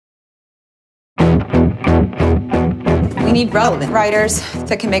We need relevant writers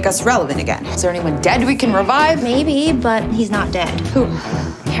that can make us relevant again. Is there anyone dead we can revive? Maybe, but he's not dead. Who?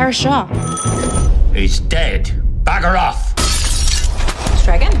 Harris Shaw. He's dead. Bagger off. Let's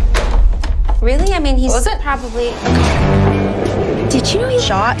try again. Really? I mean, he's What was it? probably... Did you know he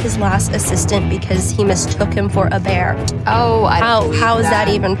shot his last assistant because he mistook him for a bear? Oh, I don't believe How is that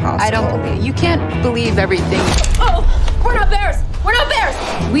even possible? I don't believe. You can't believe everything. Oh, we're not bears! We're not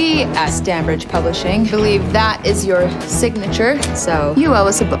bears! We at Stanbridge Publishing believe that is your signature, so you owe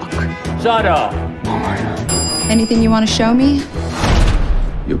us a book. Shut up. Anything you want to show me?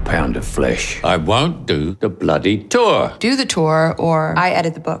 You pound of flesh. I won't do the bloody tour. Do the tour, or I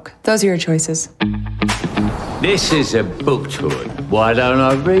edit the book. Those are your choices. This is a book tour. Why don't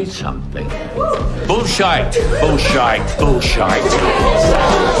I read something? Bullshit. Bullshit. Bullshit.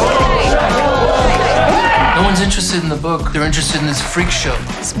 No one's interested in the book. They're interested in this freak show.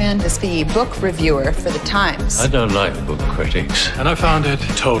 This man is the book reviewer for the Times. I don't like book critics. And I found it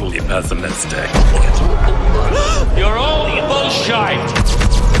totally pessimistic. You're all bullshit.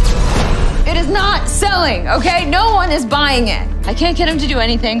 It is not selling, okay? No one is buying it. I can't get him to do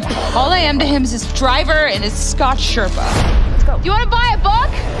anything. All I am to him is his driver and his Scotch Sherpa. Let's go. You want to buy a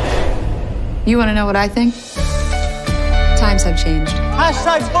book? You want to know what I think? Times have changed.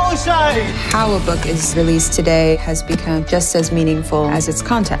 Hashtag bullshit! How a book is released today has become just as meaningful as its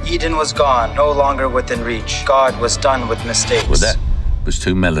content. Eden was gone, no longer within reach. God was done with mistakes. Well, that was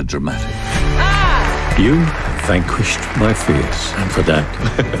too melodramatic. You vanquished my fears, and for that,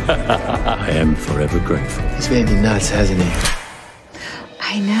 I am forever grateful. He's made me nuts, hasn't he?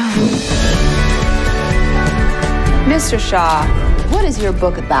 I know. Mr. Shaw, what is your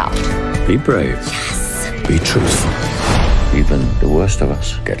book about? Be brave. Yes. Be truthful. Even the worst of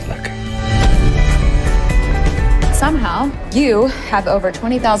us get lucky. Somehow, you have over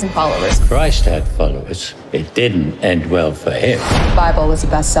 20,000 followers. Christ had followers. It didn't end well for him. The Bible was a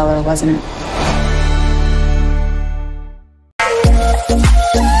bestseller, wasn't it?